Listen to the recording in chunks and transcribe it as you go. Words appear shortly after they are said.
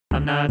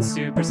I'm not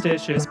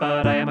superstitious,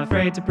 but I am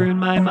afraid to prune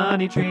my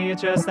money tree.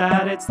 It's just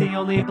that it's the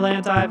only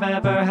plant I've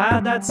ever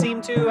had that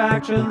seemed to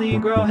actually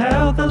grow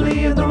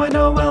healthily. And though I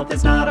know wealth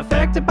is not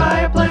affected by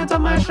a plant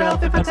on my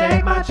shelf, if I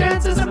take my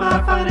chances and my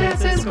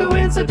finances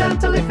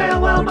coincidentally fail,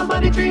 well, my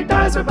money tree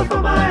dies right before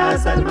my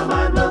eyes. Then my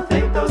mind will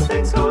think those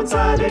things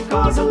coincided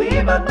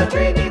causally, but my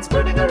tree needs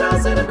pruning or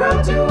else it'll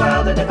grow too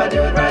wild. And if I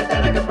do it right,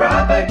 then I can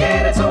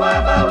propagate it. So why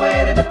have I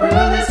waited to prune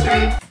this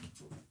tree?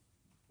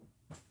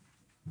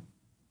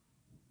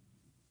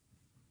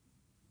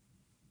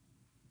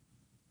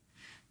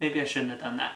 Maybe I shouldn't have done that.